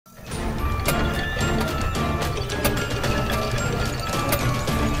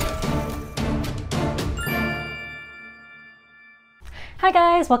Hi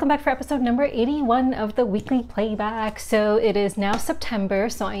guys, welcome back for episode number 81 of the weekly playback. So it is now September,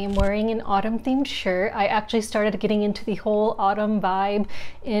 so I am wearing an autumn themed shirt. I actually started getting into the whole autumn vibe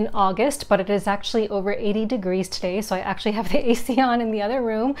in August, but it is actually over 80 degrees today, so I actually have the AC on in the other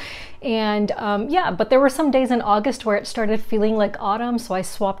room. And yeah, but there were some days in August where it started feeling like autumn, so I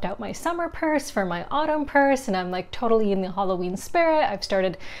swapped out my summer purse for my autumn purse, and I'm like totally in the Halloween spirit. I've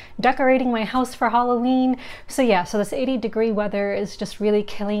started decorating my house for Halloween. So yeah, so this 80-degree weather is just really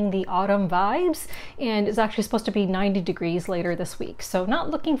killing the autumn vibes, and it's actually supposed to be 90 degrees later this week, so not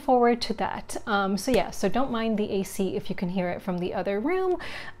looking forward to that. So yeah, so don't mind the AC if you can hear it from the other room.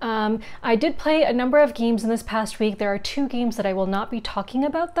 I did play a number of games in this past week. There are two games that I will not be talking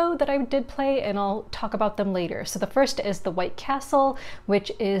about though that I did play, and I'll talk about them later. So the first is the White Castle,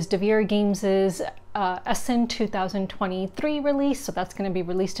 which is Devere Games's Essen 2023 release, so that's going to be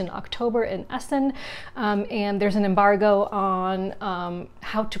released in October in Essen, and there's an embargo on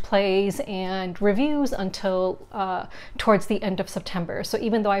how to plays and reviews until towards the end of September. So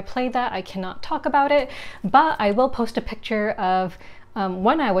even though I played that, I cannot talk about it, but I will post a picture of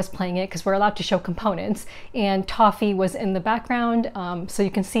when I was playing it, because we're allowed to show components, and Toffee was in the background, so you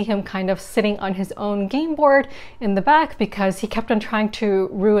can see him kind of sitting on his own game board in the back because he kept on trying to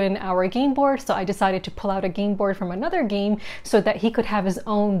ruin our game board. So I decided to pull out a game board from another game so that he could have his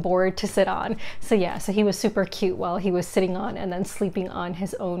own board to sit on. So yeah, so he was super cute while he was sitting on and then sleeping on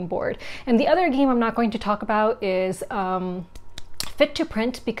his own board. And the other game I'm not going to talk about is Fit to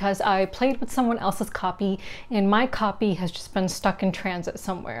Print, because I played with someone else's copy and my copy has just been stuck in transit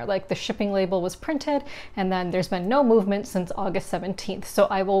somewhere. Like the shipping label was printed and then there's been no movement since August 17th. So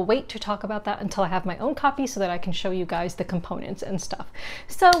I will wait to talk about that until I have my own copy so that I can show you guys the components and stuff.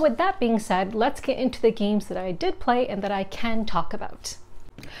 So with that being said, let's get into the games that I did play and that I can talk about.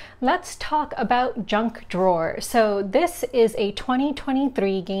 Let's talk about Junk Drawer. So this is a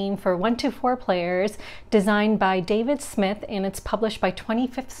 2023 game for 1 to 4 players designed by David Smith, and it's published by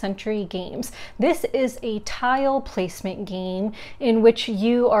 25th Century Games. This is a tile placement game in which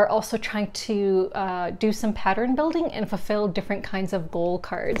you are also trying to do some pattern building and fulfill different kinds of goal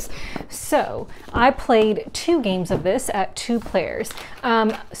cards. So I played 2 games of this at 2 players.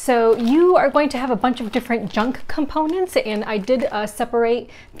 So you are going to have a bunch of different junk components, and I did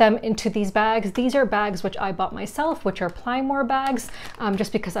separate them into these bags. These are bags which I bought myself, which are Plymore bags,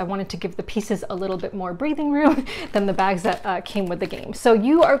 just because I wanted to give the pieces a little bit more breathing room than the bags that came with the game. So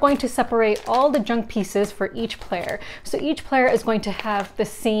you are going to separate all the junk pieces for each player. So each player is going to have the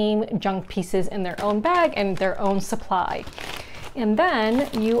same junk pieces in their own bag and their own supply. And then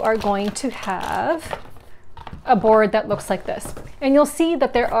you are going to have a board that looks like this, and you'll see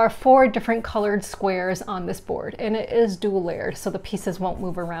that there are 4 different colored squares on this board, and it is dual layered, so the pieces won't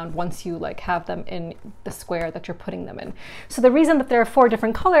move around once you like have them in the square that you're putting them in. So the reason that there are 4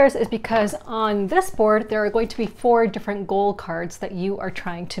 different colors is because on this board there are going to be 4 different goal cards that you are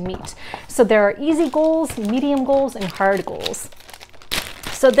trying to meet. So there are easy goals, medium goals, and hard goals.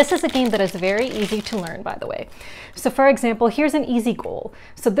 So this is a game that is very easy to learn, by the way. So for example, here's an easy goal.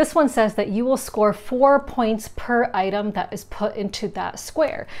 So this one says that you will score 4 points per item that is put into that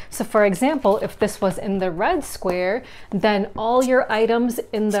square. So for example, if this was in the red square, then all your items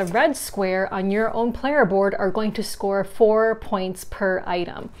in the red square on your own player board are going to score 4 points per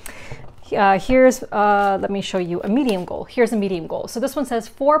item. Let me show you a medium goal. Here's a medium goal. So this one says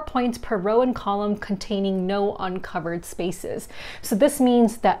 4 points per row and column containing no uncovered spaces. So this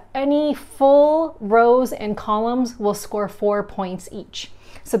means that any full rows and columns will score 4 points each.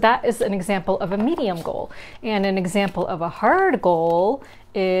 So that is an example of a medium goal. And an example of a hard goal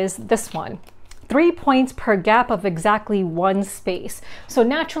is this one. 3 points per gap of exactly 1 space. So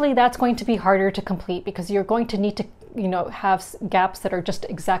naturally that's going to be harder to complete because you're going to need to have gaps that are just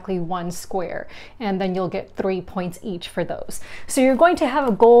exactly 1 square, and then you'll get 3 points each for those. So you're going to have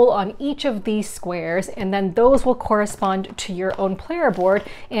a goal on each of these squares, and then those will correspond to your own player board,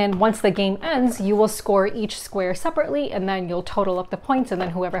 and once the game ends you will score each square separately, and then you'll total up the points, and then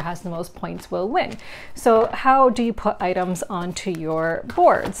whoever has the most points will win. So how do you put items onto your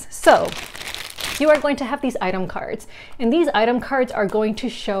boards? So you are going to have these item cards, and these item cards are going to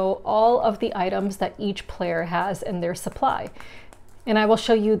show all of the items that each player has in their supply. And I will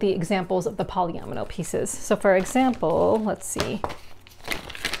show you the examples of the polyomino pieces. So for example, let's see.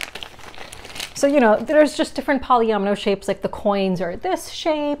 So, there's just different polyomino shapes, like the coins are this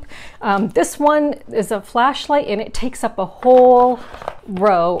shape. This one is a flashlight, and it takes up a whole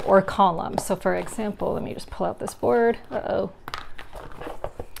row or column. So for example, let me just pull out this board. Uh-oh.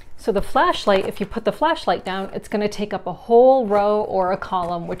 So the flashlight, if you put the flashlight down, it's going to take up a whole row or a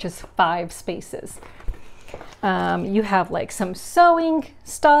column, which is 5 spaces. You have like some sewing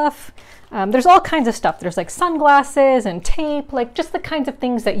stuff. There's all kinds of stuff. There's like sunglasses and tape, like just the kinds of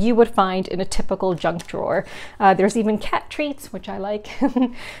things that you would find in a typical junk drawer. There's even cat treats, which I like.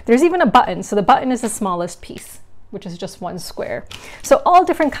 There's even a button. So the button is the smallest piece, which is just one square. So all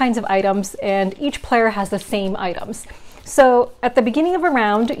different kinds of items, and each player has the same items. So at the beginning of a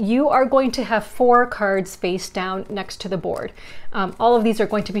round, you are going to have 4 cards face down next to the board. All of these are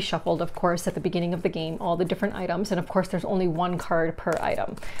going to be shuffled, of course, at the beginning of the game, all the different items. And of course, there's only 1 card per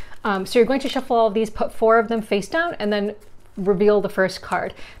item. So you're going to shuffle all of these, put 4 of them face down, and then reveal the first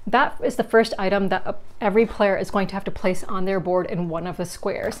card. That is the first item that every player is going to have to place on their board in one of the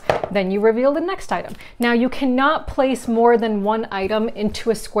squares. Then you reveal the next item. Now you cannot place more than 1 item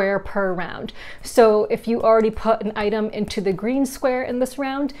into a square per round. So if you already put an item into the green square in this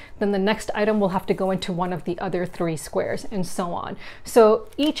round, then the next item will have to go into one of the other 3 squares, and so on. So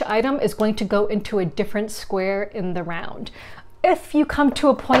each item is going to go into a different square in the round. If you come to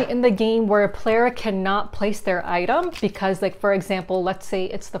a point in the game where a player cannot place their item because, like, for example, let's say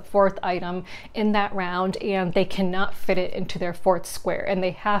it's the 4th item in that round and they cannot fit it into their 4th square and they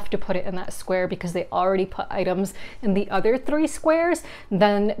have to put it in that square because they already put items in the other 3 squares,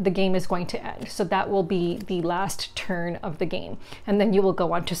 then the game is going to end. So that will be the last turn of the game, and then you will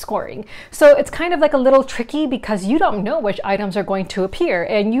go on to scoring. So it's kind of like a little tricky because you don't know which items are going to appear,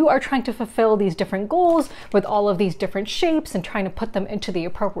 and you are trying to fulfill these different goals with all of these different shapes and trying to put them into the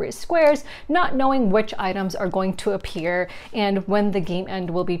appropriate squares, not knowing which items are going to appear and when the game end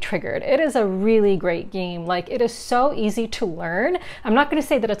will be triggered. It is a really great game. Like, it is so easy to learn. I'm not going to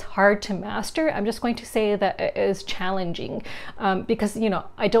say that it's hard to master. I'm just going to say that it is challenging because, you know,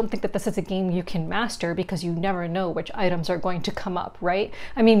 I don't think that this is a game you can master because you never know which items are going to come up, right?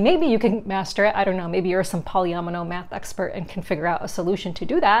 I mean, maybe you can master it. I don't know. Maybe you're some polyomino math expert and can figure out a solution to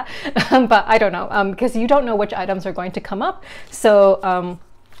do that. But I don't know, because you don't know which items are going to come up. So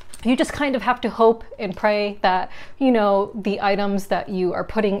you just kind of have to hope and pray that, you know, the items that you are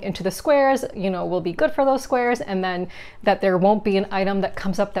putting into the squares, you know, will be good for those squares, and then that there won't be an item that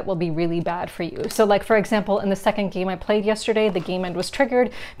comes up that will be really bad for you. So like, for example, in the second game I played yesterday, the game end was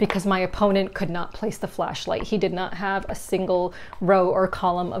triggered because my opponent could not place the flashlight. He did not have a single row or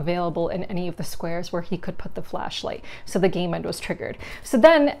column available in any of the squares where he could put the flashlight. So the game end was triggered. So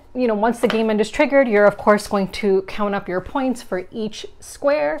then, you know, once the game end is triggered, you're of course going to count up your points for each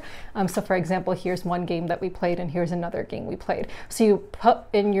square. So for example, here's one game that we played and here's another game we played. So you put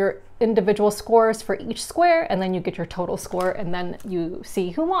in your individual scores for each square, and then you get your total score, and then you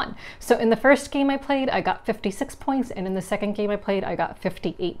see who won. So in the first game I played, I got 56 points, and in the second game I played, I got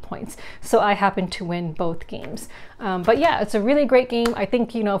 58 points. So I happened to win both games. But yeah, it's a really great game. I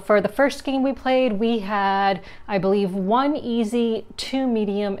think, you know, for the first game we played, we had, I believe, 1 easy, 2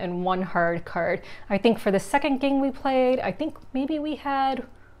 medium, and 1 hard card. I think for the second game we played, I think maybe we had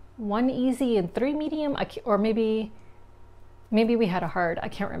 1 easy and 3 medium, or maybe we had a hard, I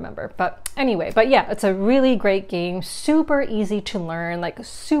can't remember. But anyway, but yeah, it's a really great game, super easy to learn, like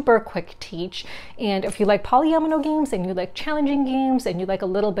super quick teach. And if you like polyomino games and you like challenging games and you like a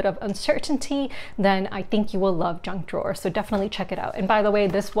little bit of uncertainty, then I think you will love Junk Drawer. So definitely check it out. And by the way,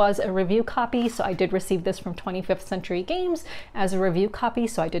 this was a review copy, so I did receive this from 25th Century Games as a review copy,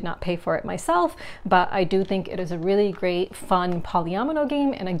 so I did not pay for it myself, but I do think it is a really great, fun polyomino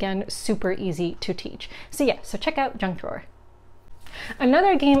game, and again, super easy to teach. So yeah, so check out Junk Drawer.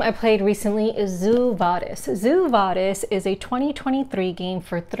 Another game I played recently is Vadis. Vadis is a 2023 game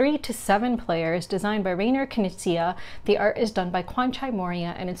for 3 to 7 players designed by Rainer Knizia. The art is done by Kwanchai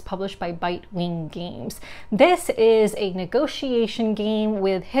Moria, and it's published by Bitewing Games. This is a negotiation game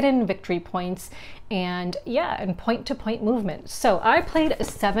with hidden victory points and yeah, and point-to-point movement. So I played a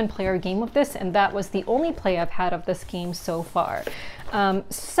 7-player game of this, and that was the only play I've had of this game so far.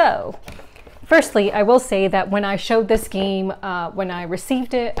 Firstly, I will say that when I showed this game, when I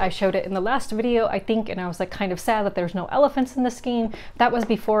received it, I showed it in the last video, I think, and I was like kind of sad that there's no elephants in this game. That was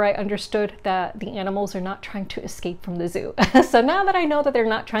before I understood that the animals are not trying to escape from the zoo. So now that I know that they're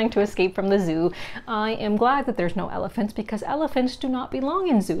not trying to escape from the zoo, I am glad that there's no elephants, because elephants do not belong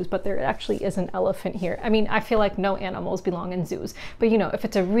in zoos, but there actually is an elephant here. I mean, I feel like no animals belong in zoos, but you know, if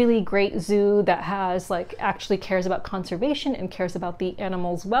it's a really great zoo that has like actually cares about conservation and cares about the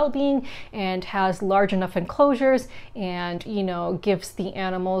animals' well-being and and has large enough enclosures and, you know, gives the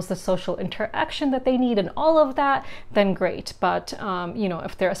animals the social interaction that they need and all of that, then great. But, you know,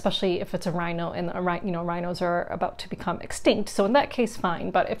 if they're, especially if it's a rhino and, you know, rhinos are about to become extinct. So in that case, fine.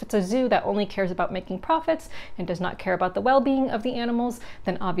 But if it's a zoo that only cares about making profits and does not care about the well-being of the animals,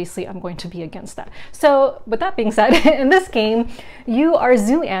 then obviously I'm going to be against that. So with that being said, in this game, you are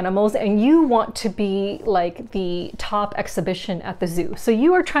zoo animals and you want to be like the top exhibition at the zoo. So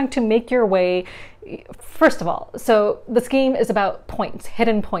you are trying to make your way, first of all, so this game is about points,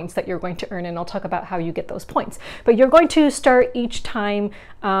 hidden points that you're going to earn, and I'll talk about how you get those points. But you're going to start each time,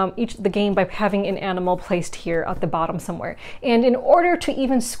 the game by having an animal placed here at the bottom somewhere. And in order to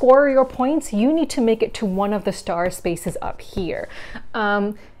even score your points, you need to make it to one of the star spaces up here.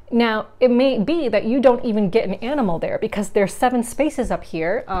 Now, it may be that you don't even get an animal there because there's 7 spaces up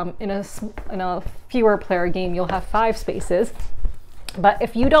here. In a fewer player game, you'll have 5 spaces. But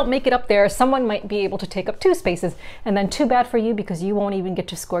if you don't make it up there, someone might be able to take up 2 spaces, and then too bad for you because you won't even get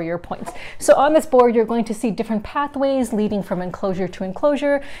to score your points. So on this board, you're going to see different pathways leading from enclosure to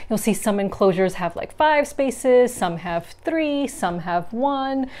enclosure. You'll see some enclosures have like 5 spaces, some have 3, some have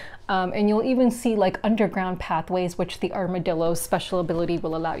 1. And you'll even see like underground pathways, which the armadillo's special ability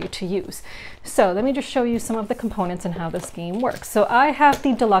will allow you to use. So let me just show you some of the components and how this game works. So I have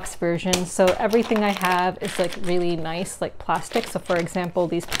the deluxe version. So everything I have is like really nice, like plastic. So for example,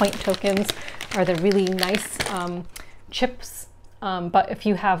 these point tokens are the really nice chips. But if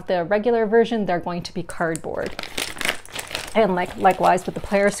you have the regular version, they're going to be cardboard. And likewise with the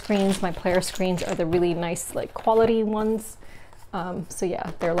player screens, my player screens are the really nice like quality ones. So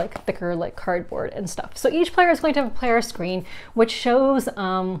yeah, they're like thicker like cardboard and stuff. So each player is going to have a player screen which shows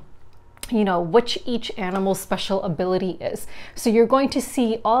you know, which each animal's special ability is. So you're going to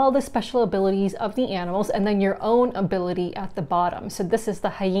see all the special abilities of the animals and then your own ability at the bottom. So this is the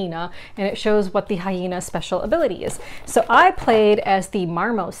hyena and it shows what the hyena special ability is. So I played as the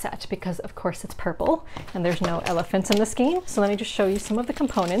marmoset because of course it's purple and there's no elephants in this game. So let me just show you some of the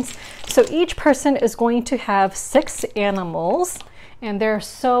components. So each person is going to have 6 animals. And they're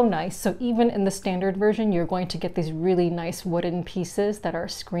so nice. So even in the standard version, you're going to get these really nice wooden pieces that are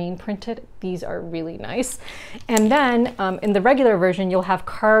screen printed. These are really nice. And then in the regular version, you'll have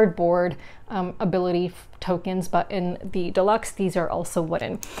cardboard ability tokens, but in the deluxe, these are also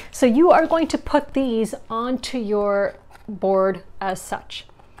wooden. So you are going to put these onto your board as such.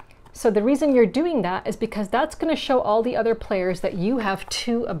 So the reason you're doing that is because that's going to show all the other players that you have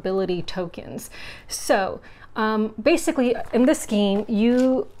 2 ability tokens. So basically in this game,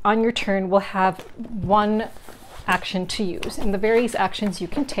 you on your turn will have 1 action to use, and the various actions you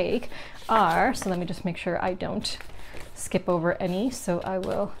can take are, so let me just make sure I don't skip over any, so I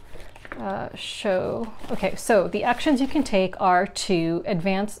will show. Okay, so the actions you can take are to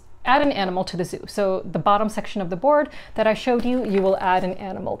add an animal to the zoo. So the bottom section of the board that I showed you, you will add an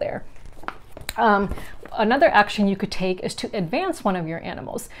animal there. Another action you could take is to advance one of your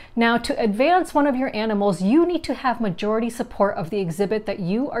animals. Now, to advance one of your animals, you need to have majority support of the exhibit that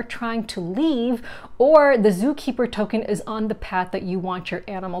you are trying to leave, or the zookeeper token is on the path that you want your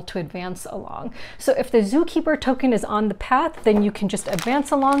animal to advance along. So if the zookeeper token is on the path, then you can just advance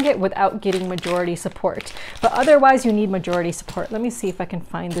along it without getting majority support. But otherwise, you need majority support. Let me see if I can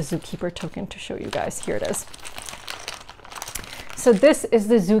find the zookeeper token to show you guys. Here it is. So this is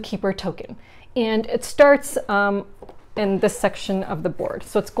the zookeeper token. And it starts in this section of the board.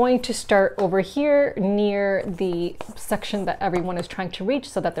 So it's going to start over here near the section that everyone is trying to reach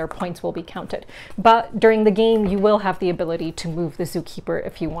so that their points will be counted. But during the game, you will have the ability to move the zookeeper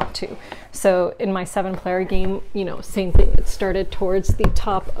if you want to. So in my 7-player game, you know, same thing. It started towards the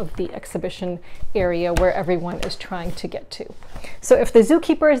top of the exhibition area where everyone is trying to get to. So if the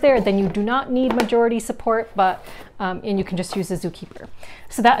zookeeper is there, then you do not need majority support, but and you can just use the zookeeper.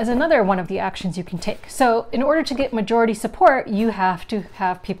 So that is another one of the actions you can take. So in order to get majority support, you have to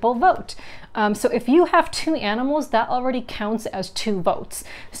have people vote. So if you have 2 animals, that already counts as 2 votes.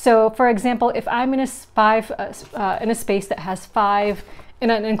 So for example, if I'm in a space that has 5, in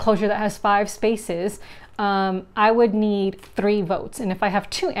an enclosure that has 5 spaces, I would need 3 votes. And if I have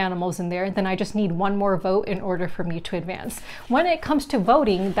 2 animals in there, then I just need 1 more vote in order for me to advance. When it comes to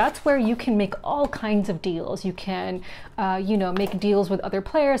voting, that's where you can make all kinds of deals. You can, you know, make deals with other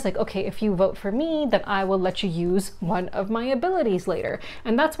players. Like, okay, if you vote for me, then I will let you use one of my abilities later.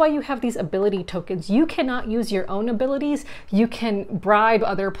 And that's why you have these ability tokens. You cannot use your own abilities. You can bribe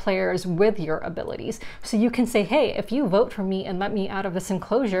other players with your abilities. So you can say, hey, if you vote for me and let me out of this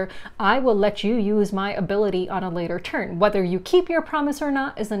enclosure, I will let you use my ability ability on a later turn. Whether you keep your promise or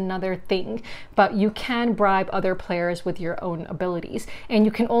not is another thing, but you can bribe other players with your own abilities. And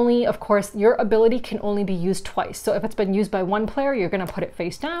you can only, of course, your ability can only be used twice. So if it's been used by one player, you're going to put it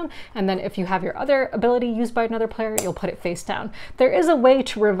face down. And then if you have your other ability used by another player, you'll put it face down. There is a way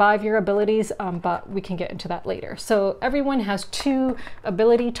to revive your abilities, but we can get into that later. So everyone has 2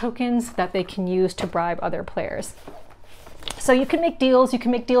 ability tokens that they can use to bribe other players. So you can make deals. You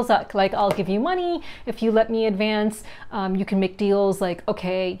can make deals like I'll give you money if you let me advance. You can make deals like,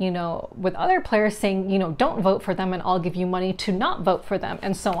 okay, you know, with other players saying, you know, don't vote for them and I'll give you money to not vote for them,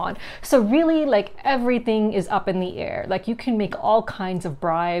 and so on. So really, like, everything is up in the air. Like, you can make all kinds of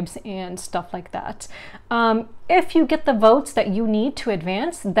bribes and stuff like that. If you get the votes that you need to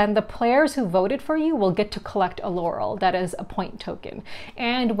advance, then the players who voted for you will get to collect a laurel, that is a point token.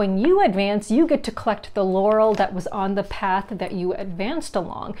 And when you advance, you get to collect the laurel that was on the path that you advanced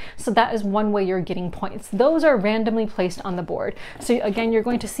along. So that is one way you're getting points. Those are randomly placed on the board. So again, you're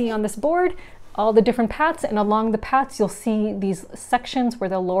going to see on this board all the different paths, and along the paths you'll see these sections where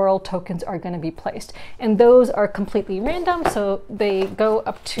the laurel tokens are going to be placed. And those are completely random, so they go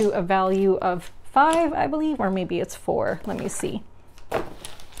up to a value of 5, I believe, or maybe it's 4. Let me see.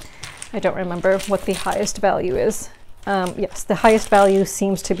 I don't remember what the highest value is. Yes, the highest value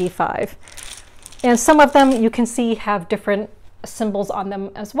seems to be 5. And some of them you can see have different symbols on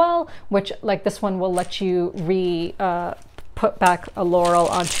them as well, which, like this one, will let you put back a laurel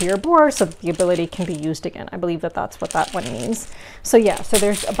onto your board so that the ability can be used again. I believe that that's what that one means. So yeah, so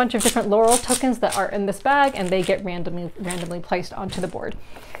there's a bunch of different laurel tokens that are in this bag, and they get randomly placed onto the board.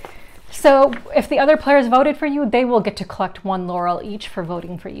 So if the other players voted for you, they will get to collect 1 laurel each for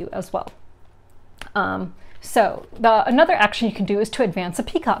voting for you as well. So another action you can do is to advance a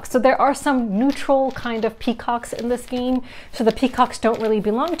peacock. So there are some neutral kind of peacocks in this game. So the peacocks don't really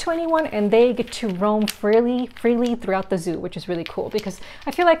belong to anyone, and they get to roam freely throughout the zoo, which is really cool, because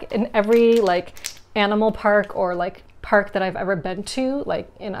I feel like in every like animal park or like park that I've ever been to,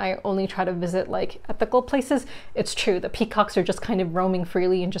 like, and I only try to visit like ethical places, it's true, the peacocks are just kind of roaming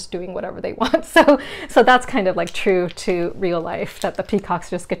freely and just doing whatever they want. So that's kind of like true to real life, that the peacocks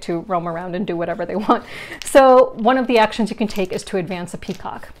just get to roam around and do whatever they want. So one of the actions you can take is to advance a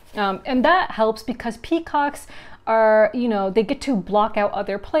peacock. And that helps because peacocks are, you know, they get to block out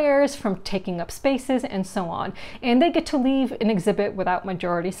other players from taking up spaces and so on. And they get to leave an exhibit without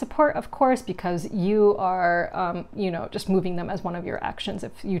majority support, of course, because you are, you know, just moving them as one of your actions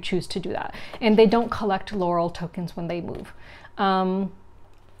if you choose to do that. And they don't collect laurel tokens when they move.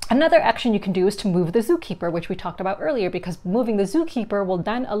 Another action you can do is to move the zookeeper, which we talked about earlier, because moving the zookeeper will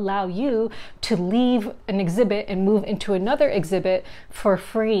then allow you to leave an exhibit and move into another exhibit for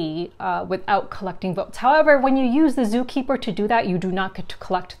free without collecting votes. However, when you use the zookeeper to do that, you do not get to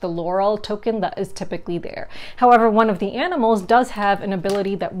collect the laurel token that is typically there. However, one of the animals does have an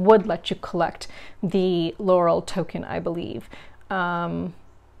ability that would let you collect the laurel token, I believe.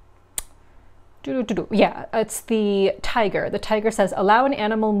 Yeah, it's the tiger. The tiger says, allow an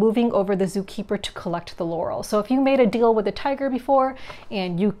animal moving over the zookeeper to collect the laurel. So if you made a deal with a tiger before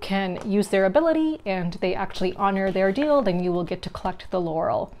and you can use their ability and they actually honor their deal, then you will get to collect the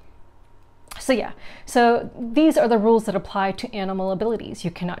laurel. So yeah, so these are the rules that apply to animal abilities.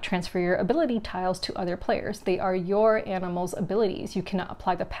 You cannot transfer your ability tiles to other players. They are your animal's abilities. You cannot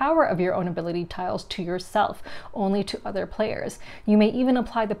apply the power of your own ability tiles to yourself, only to other players. You may even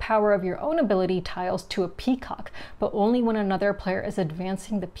apply the power of your own ability tiles to a peacock, but only when another player is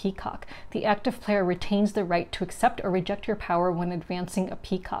advancing the peacock. The active player retains the right to accept or reject your power when advancing a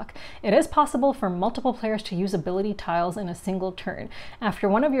peacock. It is possible for multiple players to use ability tiles in a single turn. After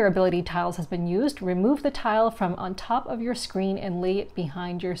one of your ability tiles has been used, remove the tile from on top of your screen and lay it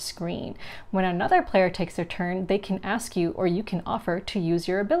behind your screen. When another player takes their turn, they can ask you or you can offer to use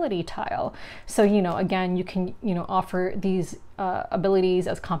your ability tile. So, you know, again, you can, you know, offer these abilities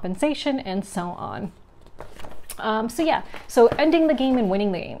as compensation and so on. So yeah, so ending the game and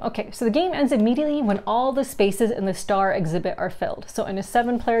winning the game. Okay, so the game ends immediately when all the spaces in the star exhibit are filled. So in a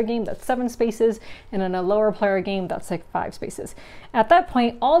 7-player game, that's 7 spaces, and in a lower player game, that's like 5 spaces. At that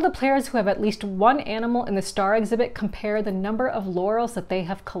point, all the players who have at least one animal in the star exhibit compare the number of laurels that they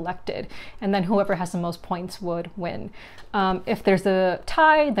have collected, and then whoever has the most points would win. If there's a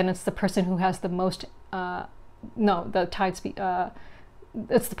tie, then it's the person who has the most, no, the tied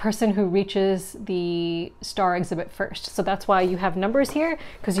it's the person who reaches the star exhibit first. So that's why you have numbers here,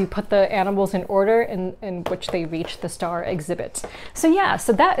 because you put the animals in order in which they reach the star exhibit. So yeah,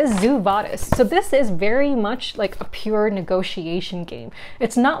 so that is Zoo Vadis. So this is very much like a pure negotiation game.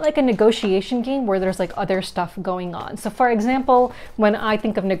 It's not like a negotiation game where there's like other stuff going on. So for example, when I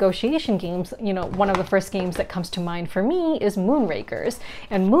think of negotiation games, you know, one of the first games that comes to mind for me is Moonrakers.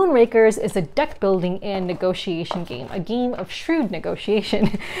 And Moonrakers is a deck building and negotiation game, a game of shrewd negotiation.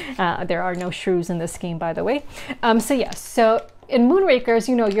 There are no shrews in this game, by the way. So yes, so in Moonrakers,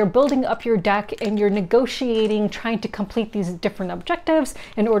 you know, you're building up your deck and you're negotiating, trying to complete these different objectives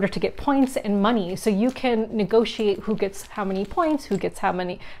in order to get points and money. So you can negotiate who gets how many points, who gets how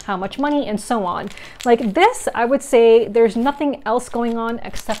much money, and so on. Like this, I would say there's nothing else going on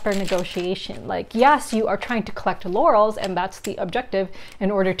except for negotiation. Like, yes, you are trying to collect laurels, and that's the objective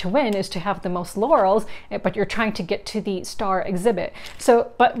in order to win, is to have the most laurels, but you're trying to get to the star exhibit.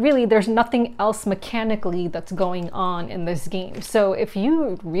 So, but really there's nothing else mechanically that's going on in this game. So if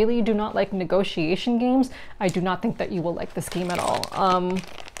you really do not like negotiation games, I do not think that you will like this game at all.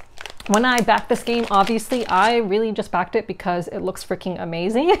 When I backed this game, obviously, I really just backed it because it looks freaking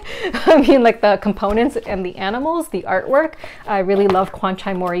amazing. I mean, like the components and the animals, the artwork. I really love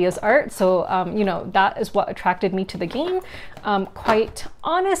Kwanchai Moriya's art. So, you know, that is what attracted me to the game. Quite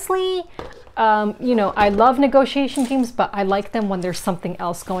honestly, you know, I love negotiation games, but I like them when there's something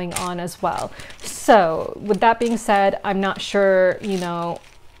else going on as well. So with that being said, I'm not sure, you know,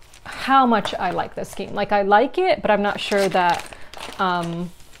 how much I like this game. Like, I like it, but I'm not sure that,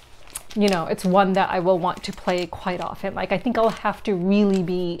 you know, it's one that I will want to play quite often. Like, I think I'll have to really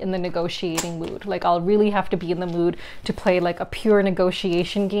be in the negotiating mood. Like, I'll really have to be in the mood to play like a pure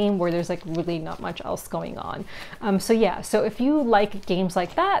negotiation game where there's like really not much else going on. So yeah, so if you like games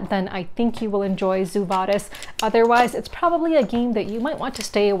like that, then I think you will enjoy Zoo Vadis. Otherwise, it's probably a game that you might want to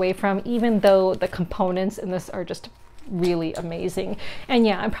stay away from, even though the components in this are just really amazing. And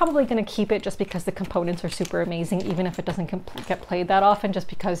yeah, I'm probably going to keep it just because the components are super amazing, even if it doesn't get played that often, just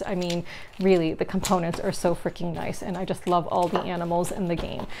because, I mean, really, the components are so freaking nice, and I just love all the animals in the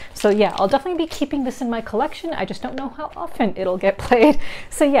game. So yeah, I'll definitely be keeping this in my collection. I just don't know how often it'll get played.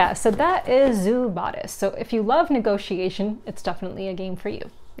 So yeah, so that is Zoo Vadis. So if you love negotiation, it's definitely a game for you.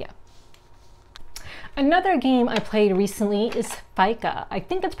 Yeah. Another game I played recently is Fika. I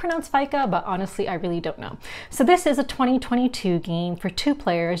think it's pronounced Fika, but honestly, I really don't know. So this is a 2022 game for 2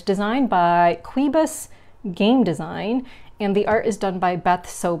 players designed by Quibus Game Design, and the art is done by Beth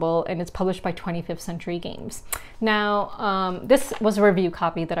Sobel, and it's published by 25th Century Games. Now, this was a review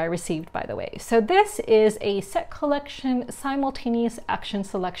copy that I received, by the way. So this is a set collection, simultaneous action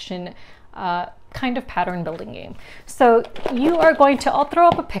selection kind of pattern building game. So you are going to, I'll throw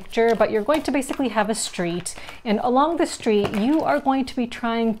up a picture, but you're going to basically have a street, and along the street you are going to be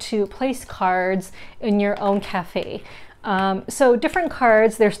trying to place cards in your own cafe. So different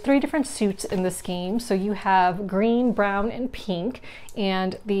cards, there's 3 different suits in this game. So you have green, brown, and pink,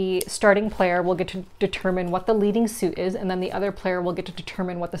 and the starting player will get to determine what the leading suit is, and then the other player will get to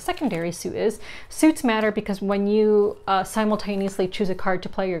determine what the secondary suit is. Suits matter because when you simultaneously choose a card to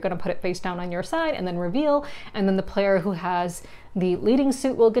play, you're going to put it face down on your side and then reveal, and then the player who has the leading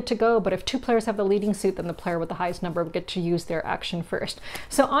suit will get to go, but if 2 players have the leading suit, then the player with the highest number will get to use their action first.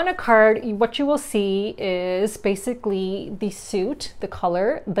 So on a card, what you will see is basically the suit, the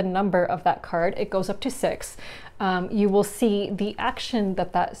color, the number of that card. It goes up to 6. You will see the action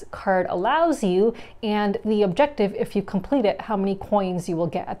that that card allows you, and the objective, if you complete it, how many coins you will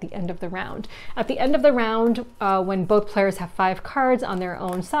get at the end of the round. At the end of the round, when both players have 5 cards on their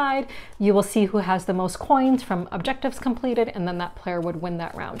own side, you will see who has the most coins from objectives completed, and then that player would win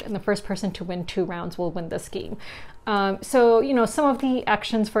that round. And the first person to win 2 rounds will win this game. So, you know, some of the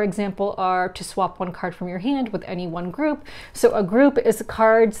actions, for example, are to swap 1 card from your hand with any one group. So a group is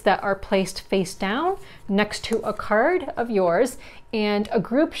cards that are placed face down next to a card of yours, and a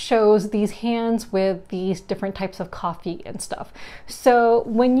group shows these hands with these different types of coffee and stuff. So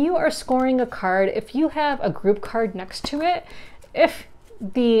when you are scoring a card, if you have a group card next to it, if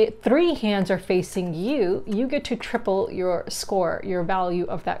the 3 hands are facing you, you get to triple your score, your value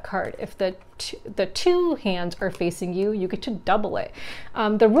of that card. If the 2 hands are facing you, you get to double it.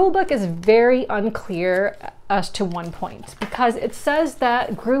 The rulebook is very unclear as to 1 point, because it says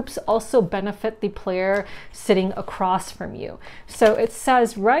that groups also benefit the player sitting across from you. So it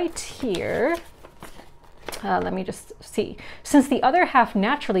says right here, let me just see. Since the other half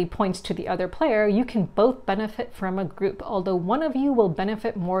naturally points to the other player, you can both benefit from a group, although one of you will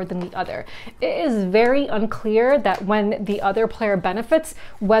benefit more than the other. It is very unclear that when the other player benefits,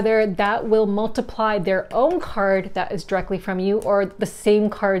 whether that will multiply their own card that is directly from you or the same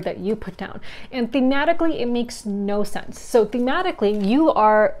card that you put down. And thematically, it makes no sense. So thematically, you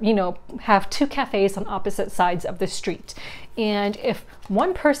are, have two cafes on opposite sides of the street. And if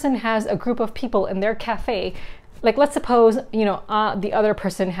one person has a group of people in their cafe, like let's suppose, the other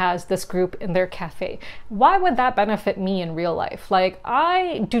person has this group in their cafe, why would that benefit me in real life? Like,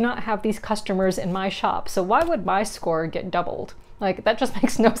 I do not have these customers in my shop, so why would my score get doubled? Like, that just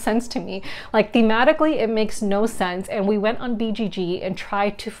makes no sense to me. Like, thematically, it makes no sense. And we went on BGG and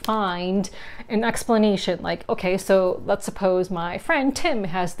tried to find an explanation. Like, okay, so let's suppose my friend Tim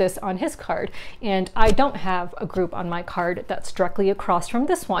has this on his card, and I don't have a group on my card that's directly across from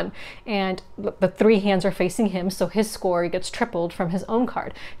this one. And the three hands are facing him, so his score gets tripled from his own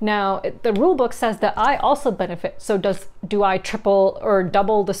card. Now, the rule book says that I also benefit. So do I triple or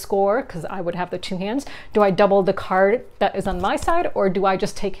double the score? Because I would have the two hands. Do I double the card that is on my side? Or do I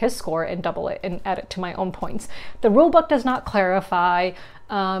just take his score and double it and add it to my own points? The rulebook does not clarify.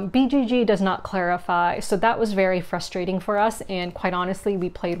 BGG does not clarify. So that was very frustrating for us. And quite honestly, we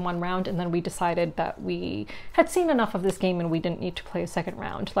played one round and then we decided that we had seen enough of this game and we didn't need to play a second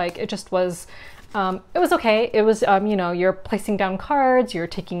round. Like, it just was, it was okay. It was, you're placing down cards, you're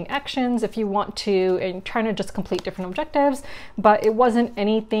taking actions if you want to, and trying to just complete different objectives. But it wasn't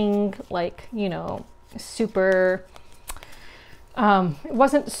anything like, super... it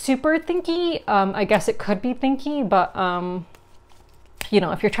wasn't super thinky. I guess it could be thinky, but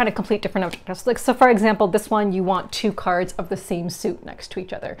if you're trying to complete different objectives, like, so for example, this one, you want two cards of the same suit next to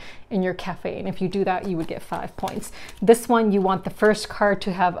each other in your cafe. And if you do that, you would get 5 points. This one, you want the first card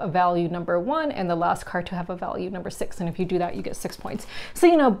to have a value number 1 and the last card to have a value number 6. And if you do that, you get 6 points.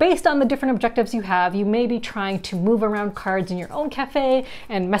 So, based on the different objectives you have, you may be trying to move around cards in your own cafe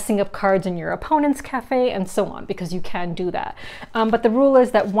and messing up cards in your opponent's cafe and so on, because you can do that. But the rule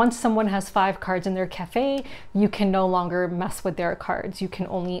is that once someone has 5 cards in their cafe, you can no longer mess with their cards. You can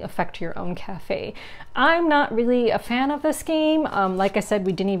only affect your own cafe. I'm not really a fan of this game. Like I said,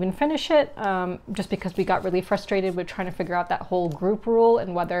 we didn't even finish it just because we got really frustrated with trying to figure out that whole group rule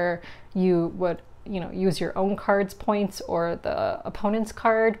and whether you would use your own card's points or the opponent's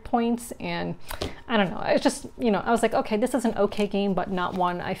card points. And I don't know, it's just, I was like, okay, this is an okay game, but not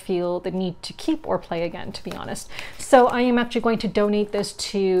one I feel the need to keep or play again, to be honest. So I am actually going to donate this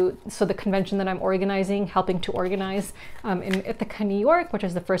to, the convention that I'm organizing, helping to organize in Ithaca, New York, which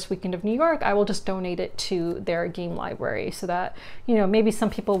is the first weekend of New York. I will just donate it to their game library so that, maybe some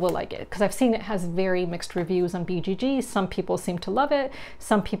people will like it, because I've seen it has very mixed reviews on BGG. Some people seem to love it,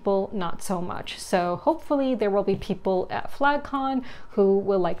 some people not so much. So hopefully there will be people at FlagCon who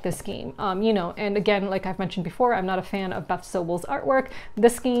will like this game. And again, like I've mentioned before, I'm not a fan of Beth Sobel's artwork.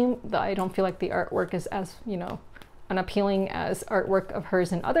 This game, I don't feel like the artwork is as, unappealing as artwork of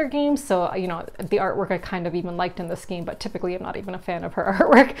hers in other games. So, the artwork I kind of even liked in this game, but typically I'm not even a fan of her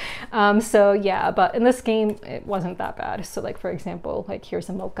artwork. So yeah, but in this game, it wasn't that bad. So like, for example, like here's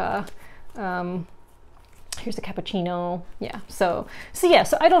a mocha. Here's a cappuccino. Yeah, so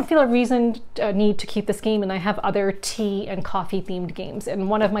I don't feel a need to keep this game, and I have other tea and coffee themed games. And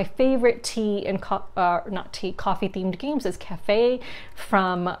one of my favorite coffee themed games is Cafe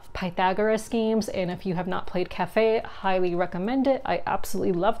from Pythagoras Games. And if you have not played Cafe, highly recommend it. I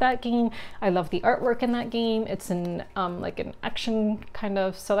absolutely love that game. I love the artwork in that game. It's an like an action kind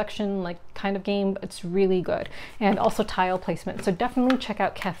of selection kind of game. It's really good, and also tile placement. So definitely check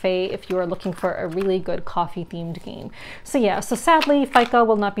out Cafe if you are looking for a really good coffee themed game. So yeah, so sadly Fika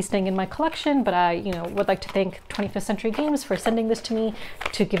will not be staying in my collection, but I would like to thank 25th Century Games for sending this to me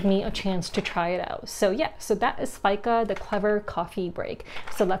to give me a chance to try it out. So yeah, so that is Fika, the Clever Coffee Break.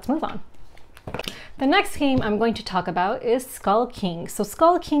 So let's move on. The next game I'm going to talk about is Skull King. So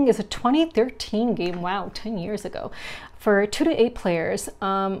Skull King is a 2013 game, wow, 10 years ago, for 2 to 8 players.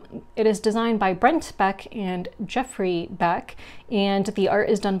 It is designed by Brent Beck and Jeffrey Beck, and the art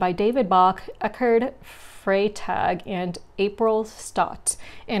is done by David Bach, Eckhard Freytag, and April Stott,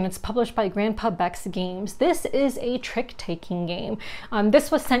 and it's published by Grandpa Beck's Games. This is a trick-taking game. This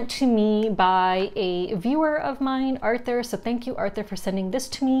was sent to me by a viewer of mine, Arthur, so thank you, Arthur, for sending this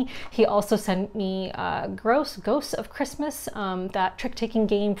to me. He also sent me Ghosts of Christmas, that trick-taking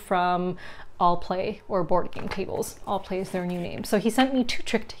game from All Play, or Board Game Tables. All Play is their new name. So he sent me 2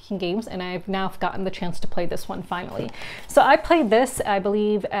 trick-taking games, and I've now gotten the chance to play this one finally. So I played this, I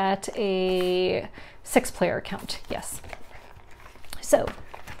believe, at a 6-player count, yes. So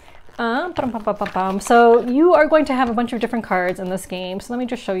So you are going to have a bunch of different cards in this game. So let me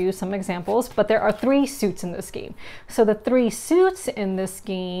just show you some examples, but there are 3 suits in this game. So the 3 suits in this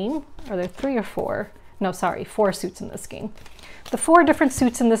game, are there 3 or 4? No, sorry, 4 suits in this game. The 4 different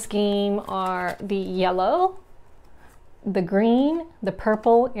suits in this game are the yellow, the green, the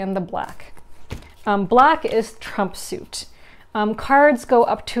purple, and the black. Black is trump suit. Cards go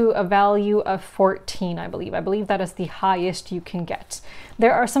up to a value of 14, I believe. I believe that is the highest you can get.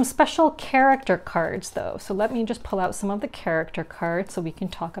 There are some special character cards though. So let me just pull out some of the character cards so we can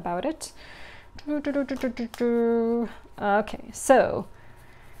talk about it. Okay, so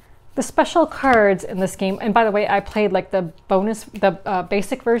the special cards in this game, and by the way, I played like the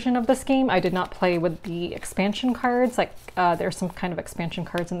basic version of this game. I did not play with the expansion cards. Like there's some kind of expansion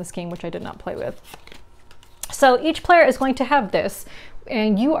cards in this game which I did not play with. So each player is going to have this,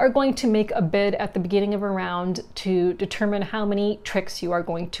 and you are going to make a bid at the beginning of a round to determine how many tricks you are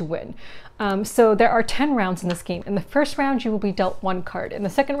going to win. So there are 10 rounds in this game. In the first round, you will be dealt 1 card. In the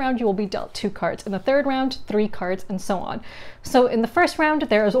second round, you will be dealt 2 cards. In the third round, 3 cards, and so on. So in the first round,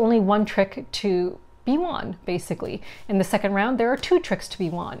 there is only 1 trick to be won, basically. In the second round, there are 2 tricks to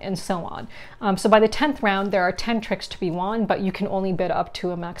be won, and so on. So by the 10th round, there are 10 tricks to be won, but you can only bid up to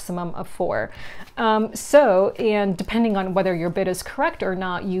a maximum of 4. And depending on whether your bid is correct or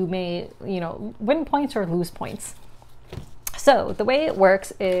not, you may, win points or lose points. So the way it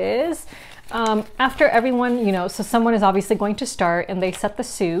works is after everyone, so someone is obviously going to start and they set the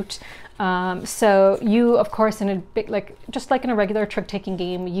suit. So you, of course, in a big, just like in a regular trick-taking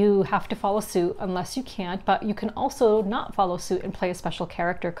game, you have to follow suit unless you can't, but you can also not follow suit and play a special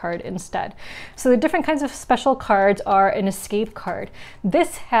character card instead. So the different kinds of special cards are an escape card.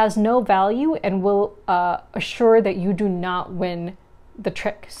 This has no value and will assure that you do not win the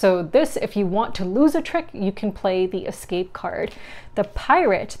trick. So this, if you want to lose a trick, you can play the escape card. The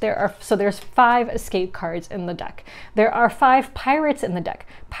pirate, there's 5 escape cards in the deck. There are 5 pirates in the deck.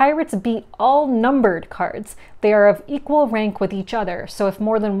 Pirates beat all numbered cards. They are of equal rank with each other. So if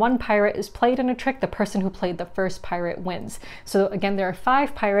more than 1 pirate is played in a trick, the person who played the first pirate wins. So again, there are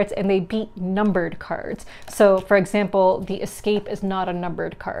 5 pirates and they beat numbered cards. So for example, the escape is not a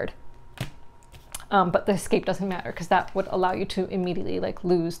numbered card. But the escape doesn't matter because that would allow you to immediately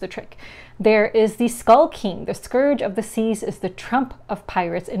lose the trick. There is the Skull King. The Scourge of the Seas is the trump of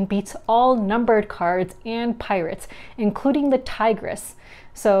pirates and beats all numbered cards and pirates, including the Tigress.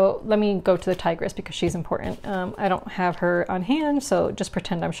 So let me go to the Tigress because she's important. I don't have her on hand, so just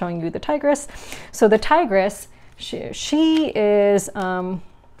pretend I'm showing you the Tigress. So the Tigress, she is...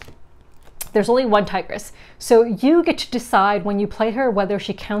 there's only 1 Tigress. So you get to decide when you play her whether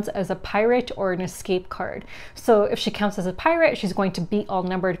she counts as a pirate or an escape card. So if she counts as a pirate, she's going to beat all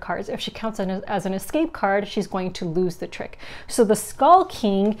numbered cards. If she counts as an escape card, she's going to lose the trick. So the Skull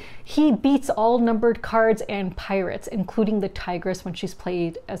King, he beats all numbered cards and pirates, including the Tigress when she's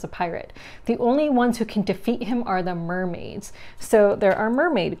played as a pirate. The only ones who can defeat him are the mermaids. So there are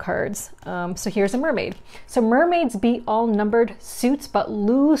mermaid cards. So here's a mermaid. So mermaids beat all numbered suits but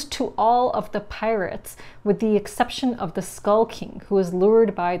lose to all of the pirates, with the exception of the Skull King, who is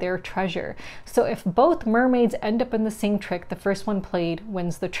lured by their treasure. So if both mermaids end up in the same trick, the first one played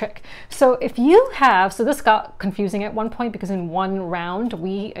wins the trick. So if you have, so this got confusing at one point because in one round,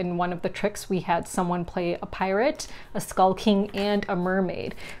 in one of the tricks, we had someone play a pirate, a Skull King, and a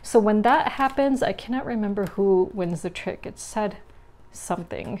mermaid. So when that happens, I cannot remember who wins the trick. It said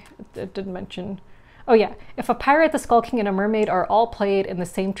something. It did mention... Oh yeah, if a pirate, the Skull King, and a mermaid are all played in the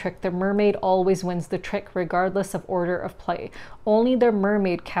same trick, the mermaid always wins the trick regardless of order of play. Only the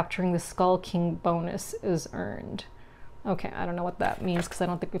mermaid capturing the Skull King bonus is earned. Okay, I don't know what that means because I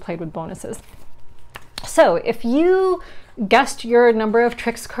don't think we played with bonuses. So if you guessed your number of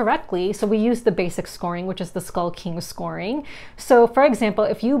tricks correctly, so we use the basic scoring, which is the Skull King scoring. So for example,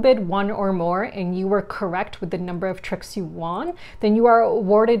 if you bid 1 or more and you were correct with the number of tricks you won, then you are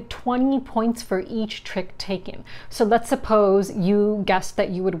awarded 20 points for each trick taken. So let's suppose you guessed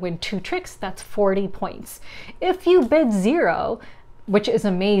that you would win 2 tricks, that's 40 points. If you bid 0, which is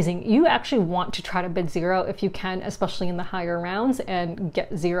amazing. You actually want to try to bid 0 if you can, especially in the higher rounds, and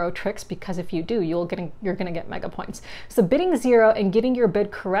get 0 tricks, because if you do, you're gonna get mega points. So bidding 0 and getting your bid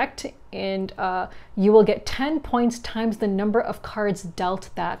correct, and you will get 10 points times the number of cards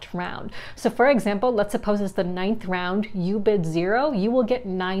dealt that round. So for example, let's suppose it's the 9th round, you bid 0, you will get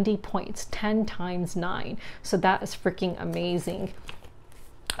 90 points, 10 times 9. So that is freaking amazing.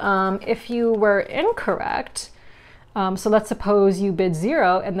 If you were incorrect, so let's suppose you bid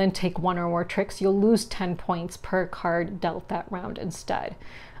 0 and then take 1 or more tricks, you'll lose 10 points per card dealt that round instead.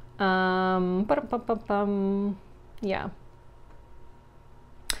 Yeah.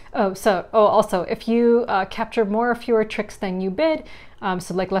 Also, if you capture more or fewer tricks than you bid,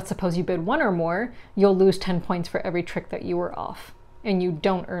 so like let's suppose you bid 1 or more, you'll lose 10 points for every trick that you were off. And you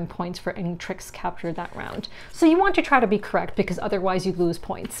don't earn points for any tricks captured that round. So you want to try to be correct because otherwise you lose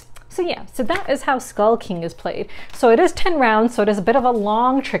points. So yeah, so that is how Skull King is played. So it is 10 rounds, so it is a bit of a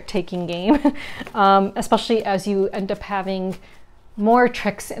long trick-taking game, especially as you end up having more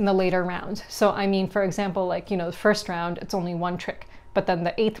tricks in the later rounds. So I mean, for example, like, you know, the first round, it's only 1 trick. But then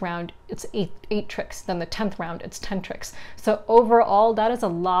the 8th round, it's eight tricks. Then the 10th round, it's 10 tricks. So overall, that is a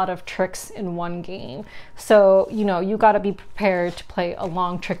lot of tricks in one game. So, you know, you got to be prepared to play a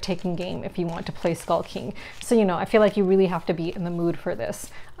long trick-taking game if you want to play Skull King. So, you know, I feel like you really have to be in the mood for this.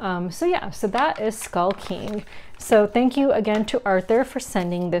 So yeah, so that is Skull King. So thank you again to Arthur for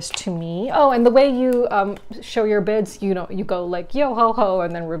sending this to me. Oh, and the way you show your bids, you know, you go like yo ho ho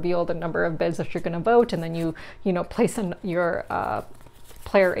and then reveal the number of bids that you're going to vote, and then you know, place your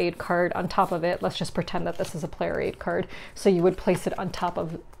player aid card on top of it. Let's just pretend that this is a player aid card. So you would place it on top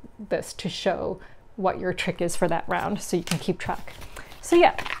of this to show what your trick is for that round so you can keep track. So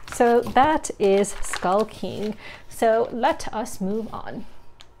yeah, so that is Skull King. So let us move on.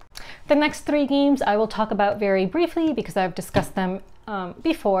 The next 3 games I will talk about very briefly because I've discussed them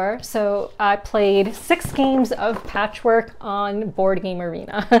before. So I played 6 games of Patchwork on Board Game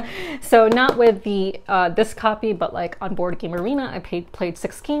Arena. So not with the this copy, but like on Board Game Arena, I played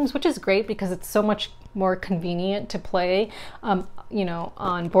 6 games, which is great because it's so much more convenient to play. You know,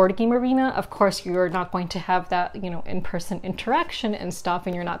 on Board Game Arena, of course, you're not going to have that, you know, in-person interaction and stuff,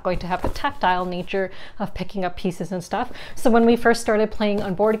 and you're not going to have the tactile nature of picking up pieces and stuff. So when we first started playing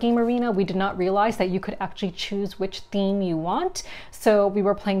on Board Game Arena, we did not realize that you could actually choose which theme you want. So we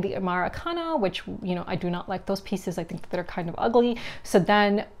were playing the Americana, which, you know, I do not like those pieces. I think that they're kind of ugly. So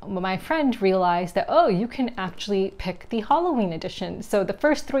then my friend realized that, oh, you can actually pick the Halloween edition. So the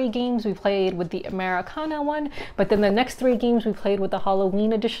first 3 games we played with the Americana one, but then the next 3 games we played with the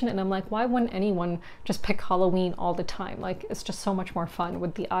Halloween edition, and I'm like, why wouldn't anyone just pick Halloween all the time? Like, it's just so much more fun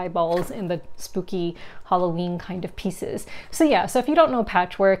with the eyeballs and the spooky Halloween kind of pieces. So yeah, so if you don't know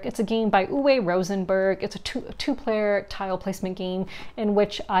Patchwork, it's a game by Uwe Rosenberg. It's a two-player tile placement game in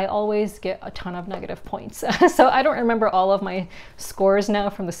which I always get a ton of negative points. So I don't remember all of my scores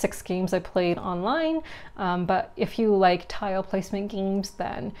now from the 6 games I played online, but if you like tile placement games,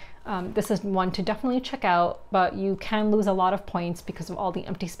 then this is one to definitely check out, but you can lose a lot of points because of all the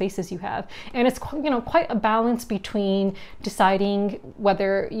empty spaces you have. And it's, you know, quite a balance between deciding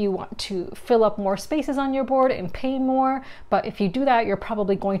whether you want to fill up more spaces on your board and pay more, but if you do that, you're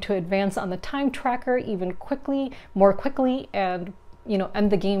probably going to advance on the time tracker even more quickly, and, you know,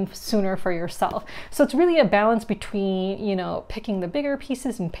 end the game sooner for yourself. So it's really a balance between, you know, picking the bigger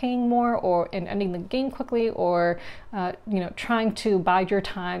pieces and paying more, and ending the game quickly, or you know, trying to bide your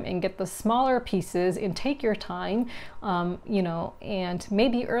time and get the smaller pieces and take your time, you know, and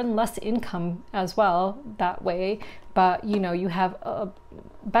maybe earn less income as well that way. But, you know, you have a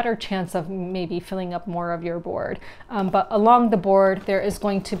better chance of maybe filling up more of your board. But along the board, there is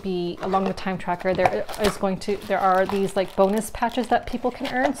going to be, along the time tracker, there are these like bonus patches that people can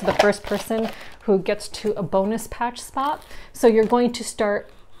earn. So the first person who gets to a bonus patch spot. So you're going to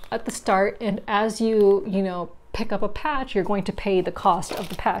start at the start, and as you know, pick up a patch, you're going to pay the cost of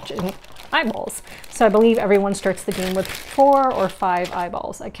the patch in eyeballs. So I believe everyone starts the game with 4 or 5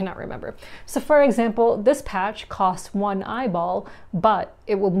 eyeballs. I cannot remember. So for example, this patch costs 1 eyeball, but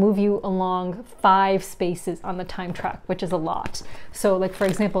it will move you along 5 spaces on the time track, which is a lot. So like, for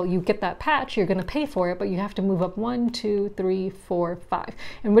example, you get that patch, you're going to pay for it, but you have to move up 1, 2, 3, 4, 5,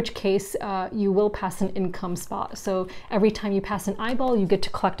 in which case you will pass an income spot. So every time you pass an eyeball, you get to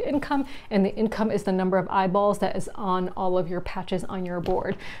collect income, and the income is the number of eyeballs that is on all of your patches on your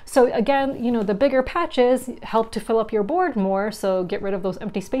board. So again, you know, the bigger patches help to fill up your board more, so get rid of those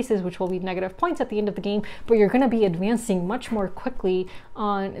empty spaces, which will be negative points at the end of the game, but you're going to be advancing much more quickly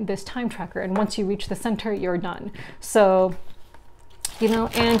on this time tracker, and once you reach the center, you're done. So, you know,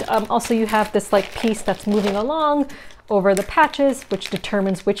 and also you have this like piece that's moving along over the patches, which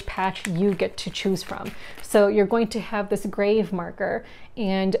determines which patch you get to choose from. So you're going to have this grave marker,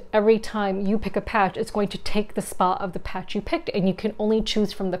 and every time you pick a patch, it's going to take the spot of the patch you picked, and you can only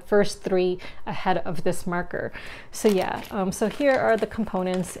choose from the first 3 ahead of this marker. So yeah, so here are the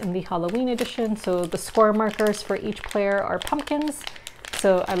components in the Halloween edition. So the score markers for each player are pumpkins.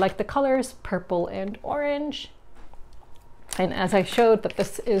 So I like the colors, purple and orange. And as I showed, that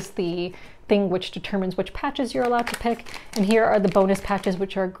this is the thing which determines which patches you're allowed to pick. And here are the bonus patches,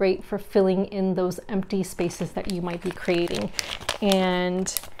 which are great for filling in those empty spaces that you might be creating.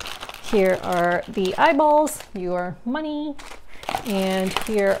 And here are the eyeballs, your money. And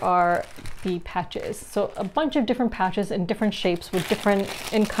here are the patches. So a bunch of different patches in different shapes with different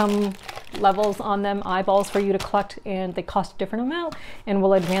income levels on them, eyeballs for you to collect, and they cost a different amount and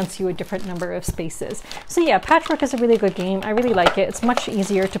will advance you a different number of spaces. So yeah, Patchwork is a really good game. I really like it. It's much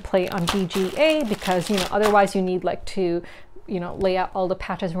easier to play on VGA because, you know, otherwise you need like to, you know, lay out all the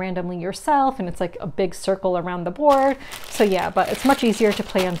patches randomly yourself, and it's like a big circle around the board. So yeah, but it's much easier to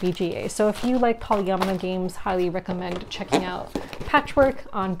play on VGA. So if you like polyomino games, highly recommend checking out Patchwork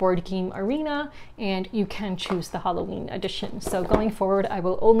on Board Game Arena, and you can choose the Halloween edition. So going forward, I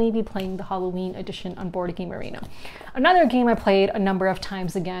will only be playing the Halloween edition on Board Game Arena. Another game I played a number of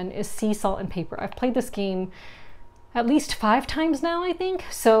times again is Sea, Salt, and Paper. I've played this game at least 5 times now, I think.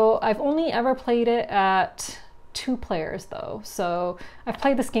 So I've only ever played it at 2 players though. So I've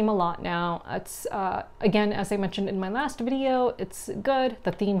played this game a lot now. It's again, as I mentioned in my last video, it's good.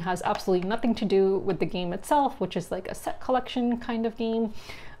 The theme has absolutely nothing to do with the game itself, which is like a set collection kind of game.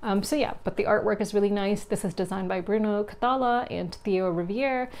 So yeah, but the artwork is really nice. This is designed by Bruno Catala and Theo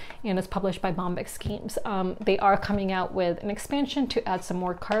Riviere, and is published by Bombyx Games. They are coming out with an expansion to add some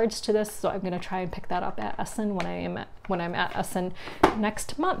more cards to this, so I'm going to try and pick that up at Essen when I'm at Essen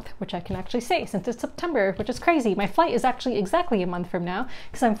next month, which I can actually say since it's September, which is crazy. My flight is actually exactly a month from now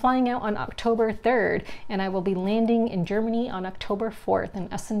because I'm flying out on October 3rd, and I will be landing in Germany on October 4th,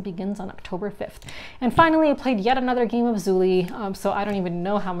 and Essen begins on October 5th. And finally, I played yet another game of Zuuli. So I don't even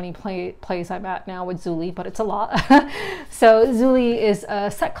know how many plays I'm at now with Zuuli, but it's a lot. So Zuuli is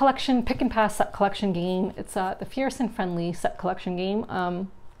a set collection, pick and pass set collection game. It's the Fierce and Friendly set collection game.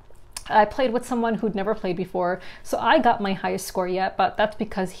 I played with someone who'd never played before, so I got my highest score yet, but that's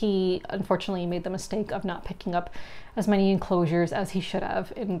because he unfortunately made the mistake of not picking up as many enclosures as he should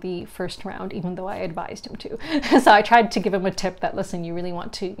have in the first round, even though I advised him to. So I tried to give him a tip that, listen, you really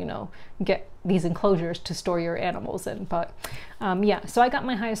want to, you know, get these enclosures to store your animals in. But yeah, so I got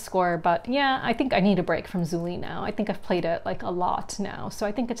my highest score, but yeah, I think I need a break from Zuuli now. I think I've played it like a lot now, so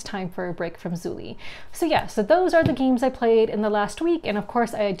I think it's time for a break from Zuuli. So yeah, so those are the games I played in the last week, and of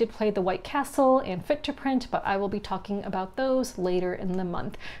course I did play the White Castle and Fit to Print, but I will be talking about those later in the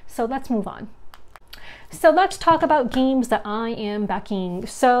month. So let's move on. So let's talk about games that I am backing.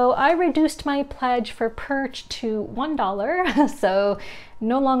 So I reduced my pledge for Perch to $1. So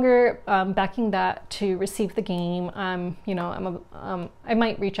no longer backing that to receive the game. You know, I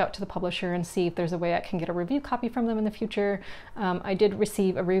might reach out to the publisher and see if there's a way I can get a review copy from them in the future. I did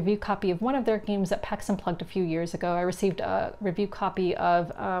receive a review copy of one of their games at PAX Unplugged a few years ago. I received a review copy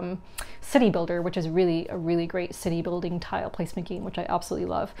of City Builder, which is really a really great city building tile placement game, which I absolutely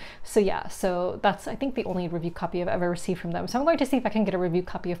love. So yeah, so that's, I think, the only review copy I've ever received from them. So I'm going to see if I can get a review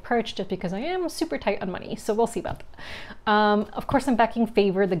copy of Perch, just because I am super tight on money. So we'll see about that. Of course, I'm backing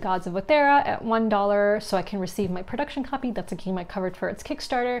Favor the Gods of Othera at $1 so I can receive my production copy. That's a game I covered for its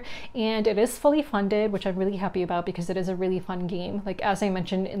Kickstarter, and it is fully funded, which I'm really happy about because it is a really fun game. Like, as I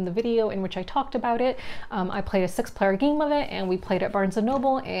mentioned in the video in which I talked about it, I played a 6-player game of it, and we played at Barnes &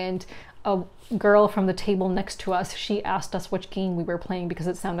 Noble, and a girl from the table next to us, she asked us which game we were playing because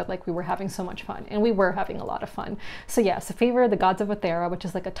it sounded like we were having so much fun, and we were having a lot of fun. So yeah, so Favor the Gods of Othera, which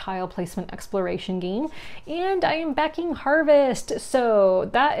is like a tile placement exploration game, and I am backing Harvest. So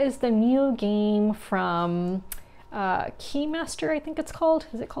that is the new game from Keymaster, I think it's called.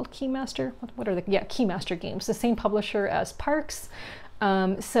 Is it called Keymaster? What are the, yeah, Keymaster Games, the same publisher as Parks.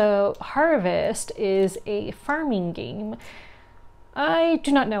 So Harvest is a farming game. I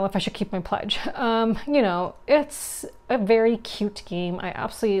do not know if I should keep my pledge. You know, it's a very cute game. I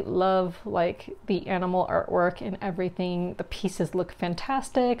absolutely love like the animal artwork and everything. The pieces look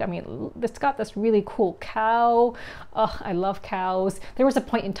fantastic. I mean, it's got this really cool cow. Ugh, I love cows. There was a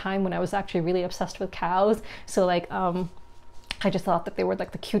point in time when I was actually really obsessed with cows. So like, I just thought that they were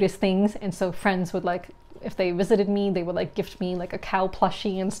like the cutest things. And so friends would like, if they visited me, they would like gift me like a cow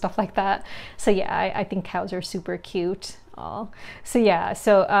plushie and stuff like that. So yeah, I think cows are super cute. So yeah,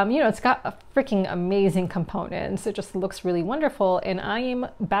 so you know, it's got a freaking amazing components. It just looks really wonderful, and I am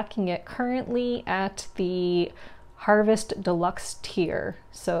backing it currently at the Harvest Deluxe tier.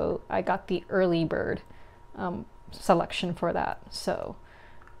 So I got the early bird selection for that. So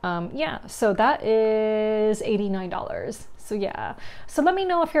yeah, so that is $89. So yeah, so let me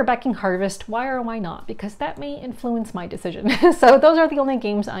know if you're backing Harvest, why or why not, because that may influence my decision. So those are the only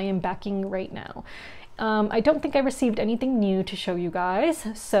games I am backing right now. I don't think I received anything new to show you guys,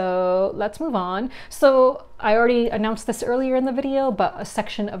 so let's move on. So I already announced this earlier in the video, but a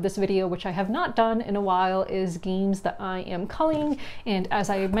section of this video which I have not done in a while is games that I am culling, and as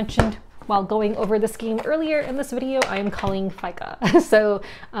I mentioned while going over this game earlier in this video, I am culling Fika. So,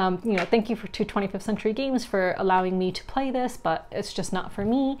 you know, thank you to 25th Century Games for allowing me to play this, but it's just not for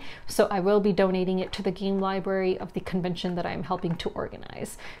me. So I will be donating it to the game library of the convention that I'm helping to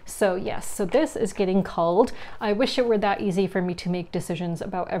organize. So yes, so this is getting culled. I wish it were that easy for me to make decisions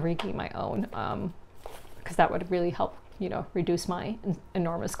about every game I own, because that would really help, you know, reduce my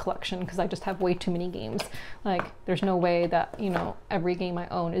enormous collection, because I just have way too many games. Like, there's no way that, you know, every game I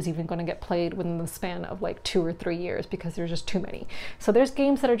own is even going to get played within the span of like 2 or 3 years, because there's just too many. So there's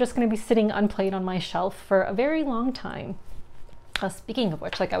games that are just going to be sitting unplayed on my shelf for a very long time. Speaking of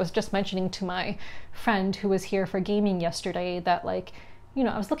which, like I was just mentioning to my friend who was here for gaming yesterday that, like, you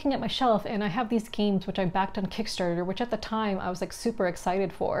know, I was looking at my shelf and I have these games which I backed on Kickstarter, which at the time I was like super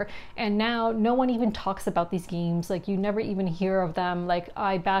excited for. And now no one even talks about these games. Like, you never even hear of them. Like,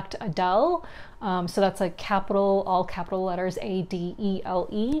 I backed Adele. So that's like capital, all capital letters,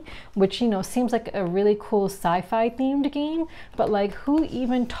 Adele, which, you know, seems like a really cool sci-fi themed game. But like, who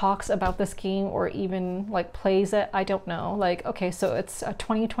even talks about this game or even like plays it? I don't know. Like, okay, so it's a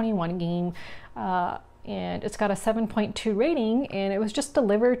 2021 game. And it's got a 7.2 rating, and it was just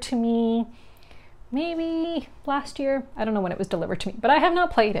delivered to me maybe last year. I don't know when it was delivered to me, but I have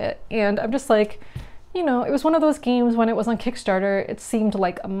not played it. And I'm just like, you know, it was one of those games when it was on Kickstarter, it seemed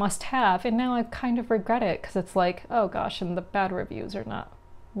like a must-have, and now I kind of regret it, because it's like, oh gosh, and the bad reviews are not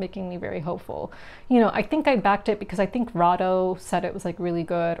making me very hopeful. You know, I think I backed it because I think Rado said it was like really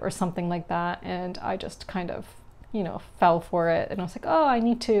good or something like that, and I just kind of, you know, fell for it, and I was like, oh, I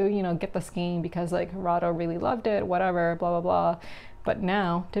need to, you know, get this game because like Rado really loved it, whatever, blah blah blah. But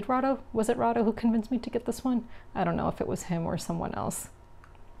now, was it Rado who convinced me to get this one? I don't know if it was him or someone else.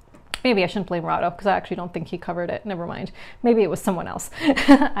 Maybe I shouldn't blame Rado, because I actually don't think he covered it. Never mind. Maybe it was someone else.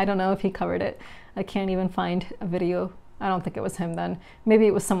 I don't know if he covered it. I can't even find a video. I don't think it was him then. Maybe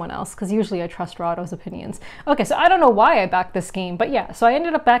it was someone else, because usually I trust Rado's opinions. Okay, so I don't know why I backed this game, but yeah, so I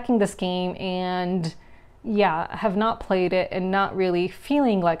ended up backing this game, and yeah, I have not played it and not really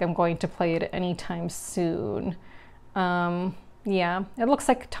feeling like I'm going to play it anytime soon. Yeah, it looks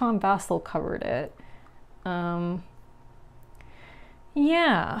like Tom Vassell covered it.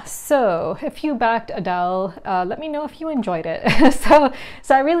 Yeah, so if you backed Adele, let me know if you enjoyed it. So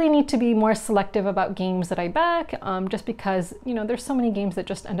I really need to be more selective about games that I back, just because, you know, there's so many games that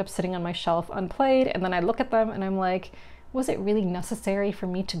just end up sitting on my shelf unplayed, and then I look at them and I'm like, was it really necessary for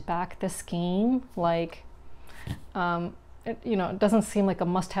me to back this game? Like, you know, it doesn't seem like a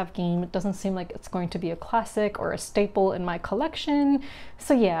must-have game. It doesn't seem like it's going to be a classic or a staple in my collection.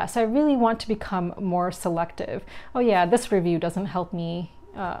 So yeah, so I really want to become more selective. Oh yeah, this review doesn't help me,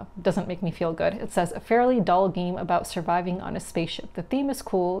 doesn't make me feel good. It says, a fairly dull game about surviving on a spaceship. The theme is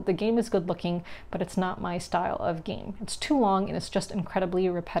cool, the game is good looking, but it's not my style of game. It's too long and it's just incredibly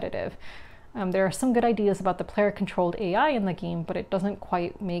repetitive. There are some good ideas about the player-controlled AI in the game, but it doesn't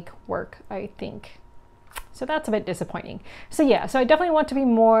quite make work, I think. So that's a bit disappointing. So yeah, so I definitely want to be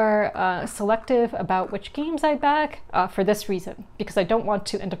more selective about which games I back for this reason, because I don't want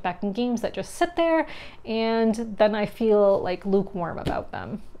to end up backing games that just sit there and then I feel like lukewarm about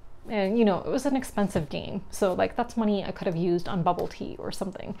them. And you know, it was an expensive game, so like that's money I could have used on bubble tea or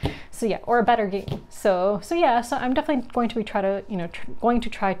something. So yeah, or a better game. So yeah, so I'm definitely going to be try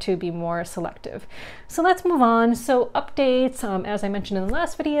to be more selective. So let's move on. So updates, as I mentioned in the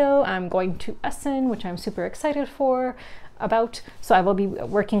last video, I'm going to Essen, which I'm super excited about. So I will be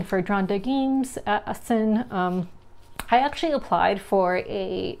working for Dronda Games at Essen. I actually applied for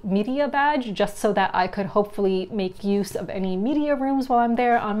a media badge just so that I could hopefully make use of any media rooms while I'm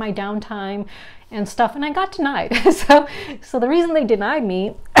there on my downtime and stuff, and I got denied. So the reason they denied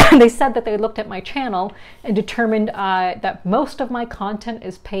me, they said that they looked at my channel and determined that most of my content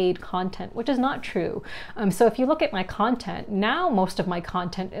is paid content, which is not true. So if you look at my content, now most of my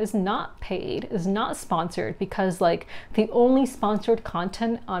content is not paid, is not sponsored, because like the only sponsored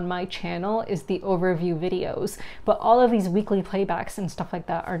content on my channel is the overview videos, but all of these weekly playbacks and stuff like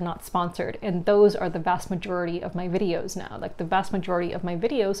that are not sponsored, and those are the vast majority of my videos now. Like the vast majority of my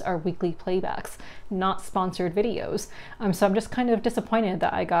videos are weekly playbacks, not sponsored videos. So I'm just kind of disappointed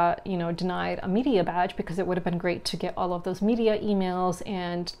that I got, you know, denied a media badge, because it would have been great to get all of those media emails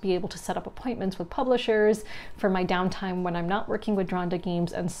and be able to set up appointments with publishers for my downtime when I'm not working with Dronda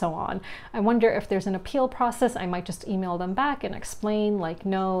Games and so on. I wonder if there's an appeal process. I might just email them back and explain like,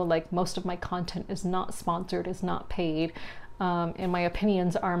 no, like most of my content is not sponsored, is not paid. And my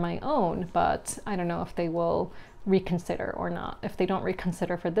opinions are my own, but I don't know if they will reconsider or not. If they don't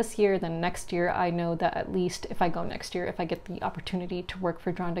reconsider for this year, then next year I know that at least if I go next year, if I get the opportunity to work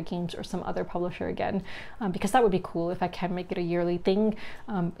for Dronda Games or some other publisher again, because that would be cool if I can make it a yearly thing,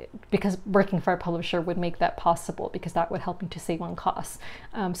 because working for a publisher would make that possible, because that would help me to save on costs.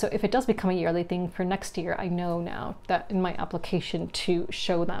 So if it does become a yearly thing for next year, I know now that in my application to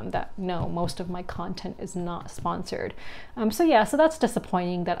show them that no, most of my content is not sponsored. So yeah, so that's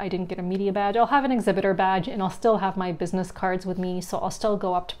disappointing that I didn't get a media badge. I'll have an exhibitor badge, and I'll still have my business cards with me, so I'll still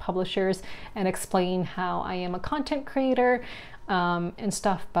go up to publishers and explain how I am a content creator and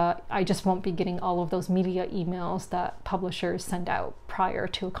stuff, but I just won't be getting all of those media emails that publishers send out prior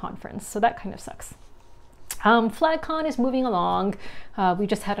to a conference, so that kind of sucks. FlagCon is moving along. We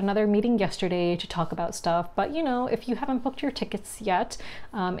just had another meeting yesterday to talk about stuff, but you know, if you haven't booked your tickets yet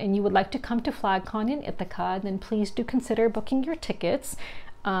and you would like to come to FlagCon in Ithaca, then please do consider booking your tickets.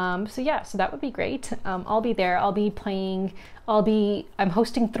 So yeah, so that would be great. I'll be there. I'll be playing, I'm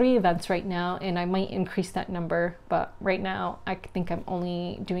hosting 3 events right now, and I might increase that number, but right now I think I'm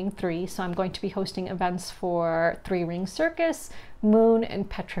only doing 3. So I'm going to be hosting events for 3 Ring Circus, Moon, and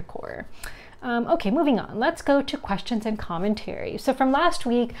Petrichor. Okay, moving on. Let's go to questions and commentary. So from last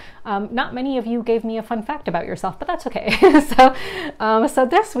week, not many of you gave me a fun fact about yourself, but that's okay. So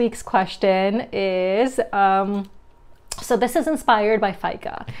this week's question is, so this is inspired by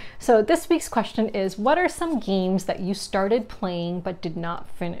Fika. So this week's question is, what are some games that you started playing but did not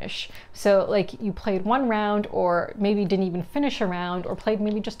finish? So like you played 1 round, or maybe didn't even finish a round, or played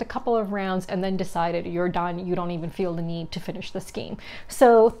maybe just a couple of rounds and then decided you're done, you don't even feel the need to finish this game.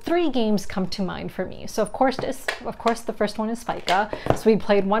 So 3 games come to mind for me. So of course the first one is Fika. So we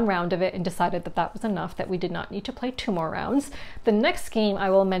played 1 round of it and decided that that was enough, that we did not need to play 2 more rounds. The next game I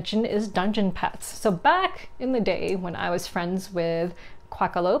will mention is Dungeon Pets. So back in the day when I was friends with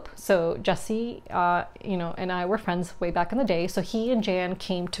Quackalope, so Jesse, you know, and I were friends way back in the day. So he and Jan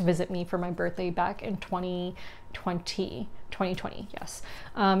came to visit me for my birthday back in 2020, yes.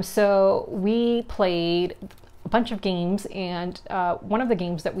 So we played a bunch of games, and one of the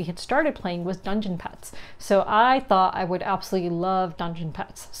games that we had started playing was Dungeon Pets. So I thought I would absolutely love Dungeon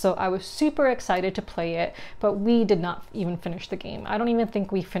Pets. So I was super excited to play it, but we did not even finish the game. I don't even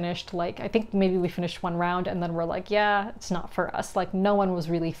think we finished, like, I think maybe we finished 1 round and then we're like, yeah, it's not for us. Like, no one was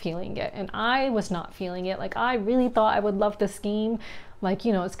really feeling it, and I was not feeling it. Like, I really thought I would love this game. Like,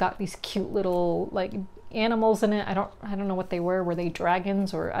 you know, it's got these cute little, like, animals in it. I don't know what they were. Were they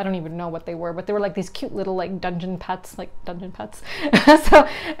dragons, or I don't even know what they were, but they were like these cute little like dungeon pets. So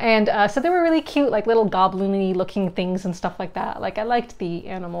they were really cute, like little goblin-y looking things and stuff like that. Like, I liked the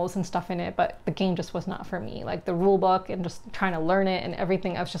animals and stuff in it, but the game just was not for me. Like the rule book and just trying to learn it and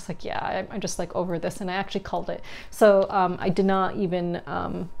everything, I was just like, yeah, I'm just like over this, and I actually called it. So I did not even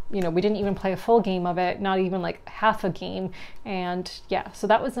you know, we didn't even play a full game of it, not even like half a game. And yeah, so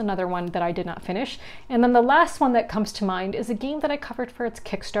that was another one that I did not finish. And then the last one that comes to mind is a game that I covered for its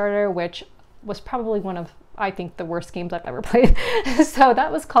Kickstarter, which was probably one of, I think, the worst games I've ever played. So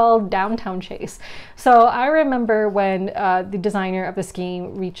that was called Downtown Chase. So I remember when the designer of this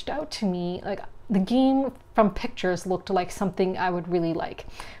game reached out to me, like, the game from pictures looked like something I would really like.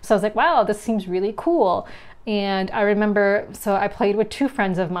 So I was like, wow, this seems really cool. And I remember, so I played with 2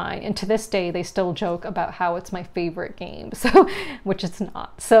 friends of mine, and to this day they still joke about how it's my favorite game, so, which it's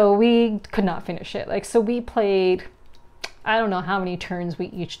not. So we could not finish it. Like, so we played, I don't know how many turns we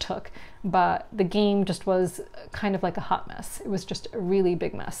each took, but the game just was kind of like a hot mess. It was just a really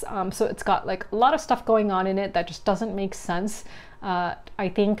big mess. So it's got like a lot of stuff going on in it that just doesn't make sense,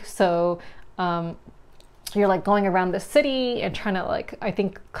 I think. So you're like going around the city and trying to, like, I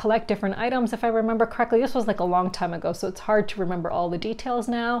think, collect different items, if I remember correctly. This was like a long time ago, so it's hard to remember all the details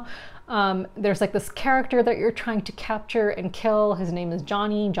now. There's like this character that you're trying to capture and kill. His name is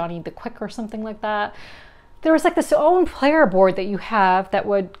Johnny the Quick or something like that. There was like this own player board that you have that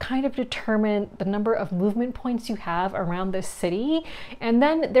would kind of determine the number of movement points you have around this city. And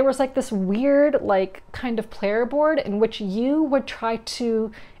then there was like this weird, like, kind of player board in which you would try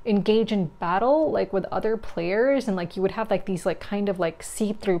to engage in battle, like, with other players, and like you would have like these like kind of like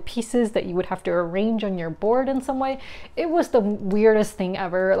see-through pieces that you would have to arrange on your board in some way. It was the weirdest thing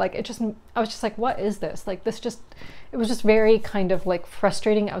ever. Like, it just, I was just like, what is this? Like, this just, it was just very kind of like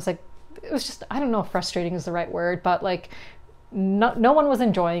frustrating. I was like, it was just, I don't know if frustrating is the right word, but like no one was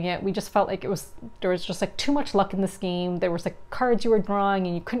enjoying it. We just felt like there was just like too much luck in this game. There was like cards you were drawing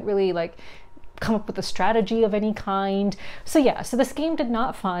and you couldn't really like come up with a strategy of any kind. So yeah, so this game did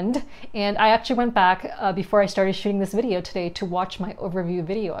not fund, and I actually went back before I started shooting this video today to watch my overview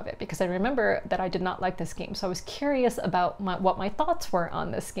video of it, because I remember that I did not like this game. So I was curious about what my thoughts were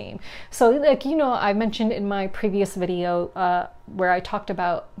on this game. So like, you know, I mentioned in my previous video where I talked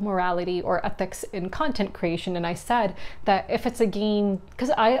about morality or ethics in content creation, and I said that if it's a game, because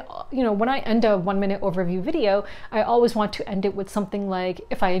you know, when I end a 1-minute overview video, I always want to end it with something like,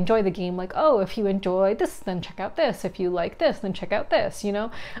 if I enjoy the game, like, oh, if you enjoy this, then check out this. If you like this, then check out this, you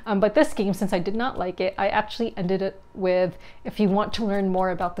know? But this game, since I did not like it, I actually ended it with, if you want to learn more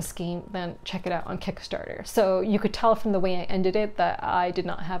about this game, then check it out on Kickstarter. So you could tell from the way I ended it that I did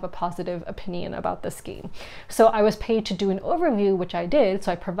not have a positive opinion about this game. So I was paid to do an overview, which I did.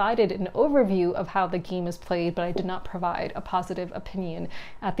 So I provided an overview of how the game is played, but I did not provide a positive opinion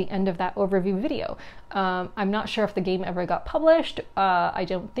at the end of that overview video. I'm not sure if the game ever got published. I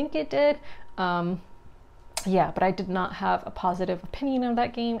don't think it did. Yeah, but I did not have a positive opinion of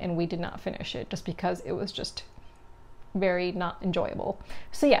that game, and we did not finish it just because it was just very not enjoyable.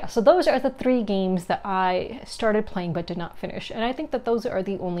 So yeah, so those are the 3 games that I started playing but did not finish, and I think that those are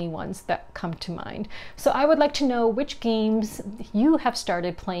the only ones that come to mind. So I would like to know which games you have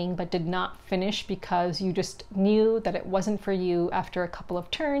started playing but did not finish because you just knew that it wasn't for you after a couple of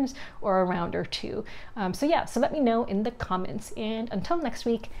turns or a round or 2. So yeah, so let me know in the comments, and until next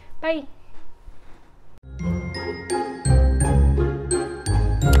week, bye!